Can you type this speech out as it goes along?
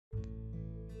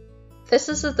This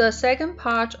is the second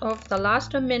part of the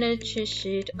last-minute cheat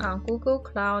sheet on Google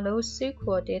Cloud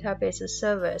NoSQL database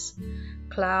service,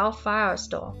 Cloud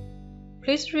Firestore.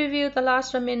 Please review the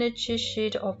last-minute cheat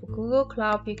sheet of Google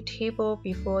Cloud Bigtable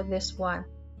before this one.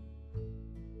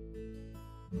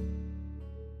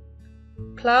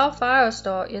 Cloud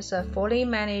Firestore is a fully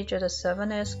managed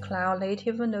serverless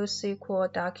cloud-native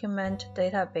NoSQL document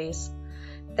database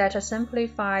that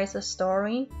simplifies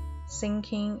storing,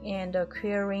 syncing, and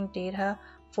querying data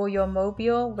for your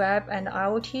mobile, web, and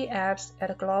IoT apps at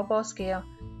a global scale.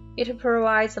 It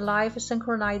provides live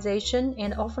synchronization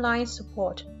and offline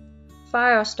support.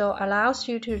 Firestore allows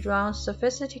you to run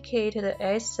sophisticated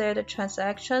ACID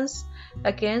transactions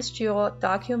against your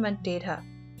document data.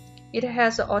 It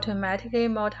has automatically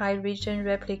multi-region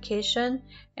replication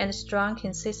and strong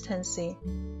consistency.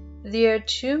 There are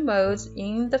two modes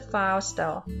in the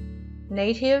Firestore: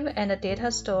 native and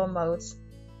Datastore modes.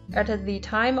 At the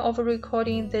time of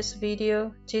recording this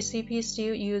video, GCP is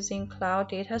still using Cloud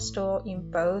Datastore in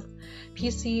both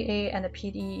PCA and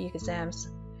PDE exams.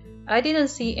 I didn't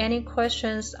see any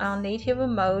questions on native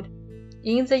mode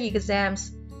in the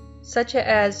exams, such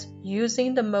as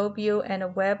using the mobile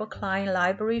and web client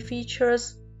library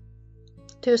features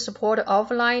to support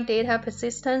offline data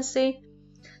persistency.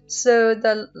 So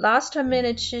the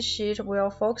last-minute cheat sheet will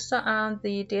focus on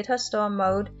the Datastore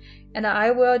mode, and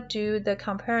I will do the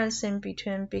comparison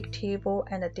between Bigtable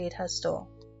and Datastore.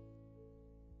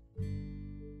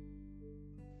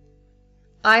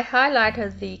 I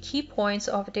highlighted the key points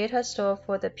of Datastore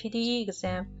for the PDE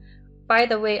exam. By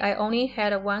the way, I only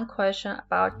had one question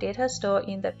about Datastore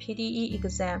in the PDE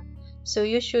exam, so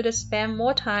you should spend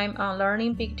more time on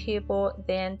learning Bigtable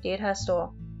than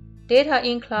Datastore. Data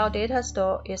in Cloud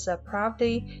Datastore is a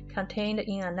property contained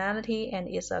in an entity and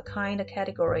is a kind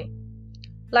category.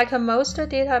 Like most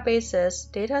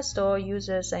databases, Datastore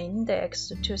uses an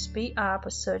index to speed up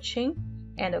searching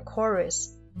and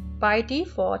queries. By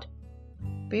default,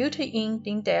 built-in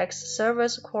index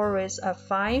serves queries are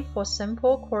fine for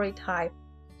simple query type.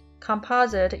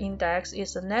 Composite index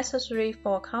is necessary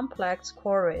for complex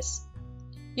queries.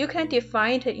 You can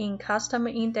define it in custom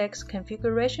index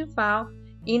configuration file,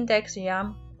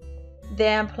 index.yum,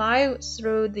 then apply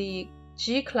through the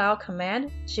gcloud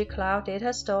command, gcloud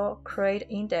datastore create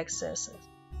indexes.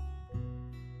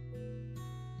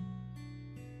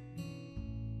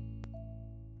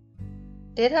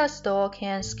 Datastore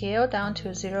can scale down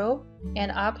to 0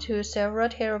 and up to several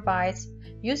terabytes.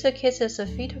 Use cases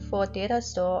fit for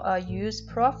Datastore are use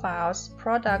profiles,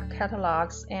 product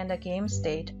catalogs, and game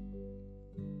state.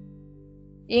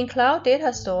 In Cloud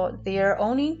Datastore, there are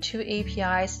only two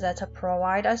APIs that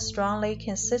provide a strongly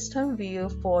consistent view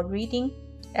for reading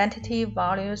entity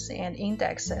values and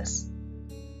indexes: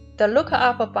 the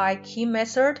lookup by key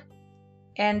method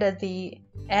and the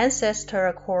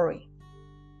ancestor query.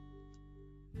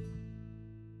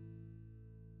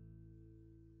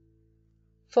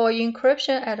 For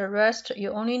encryption at rest,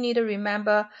 you only need to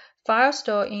remember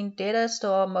Firestore in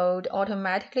Datastore mode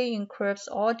automatically encrypts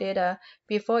all data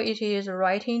before it is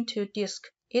writing to disk.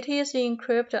 It is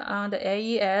encrypted on the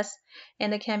AES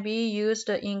and can be used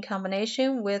in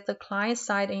combination with the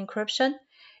client-side encryption.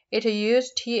 It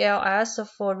uses TLS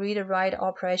for read-write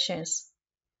operations.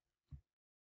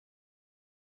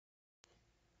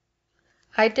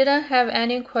 I didn't have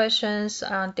any questions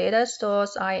on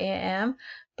Datastore's IAM,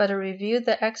 but review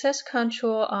the access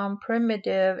control on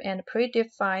primitive and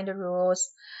predefined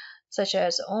rules such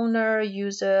as owner,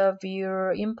 user,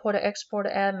 viewer, import-export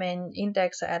admin,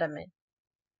 index admin.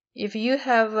 If you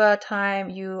have time,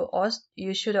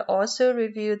 you should also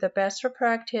review the best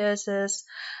practices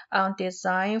on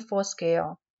design for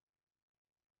scale.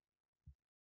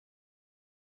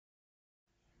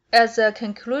 As a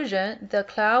conclusion, the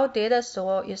Cloud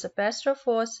Datastore is best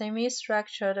for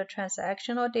semi-structured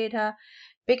transactional data.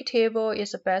 Bigtable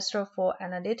is best for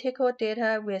analytical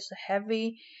data with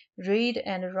heavy read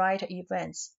and write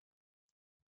events.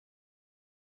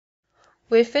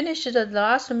 We finished the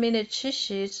last-minute cheat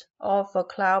sheets of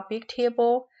Cloud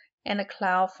Bigtable and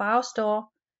Cloud Firestore,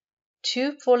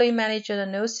 two fully managed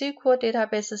NoSQL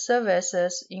database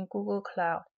services in Google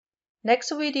Cloud.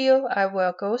 Next video, I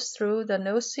will go through the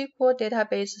NoSQL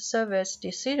database service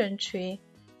decision tree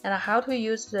and how to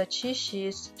use the cheat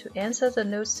sheets to answer the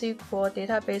NoSQL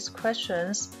database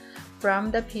questions from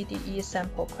the PDE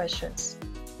sample questions.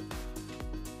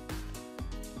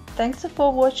 Thanks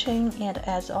for watching, and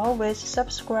as always,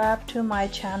 subscribe to my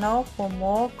channel for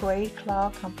more great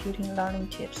cloud computing learning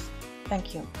tips.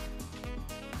 Thank you.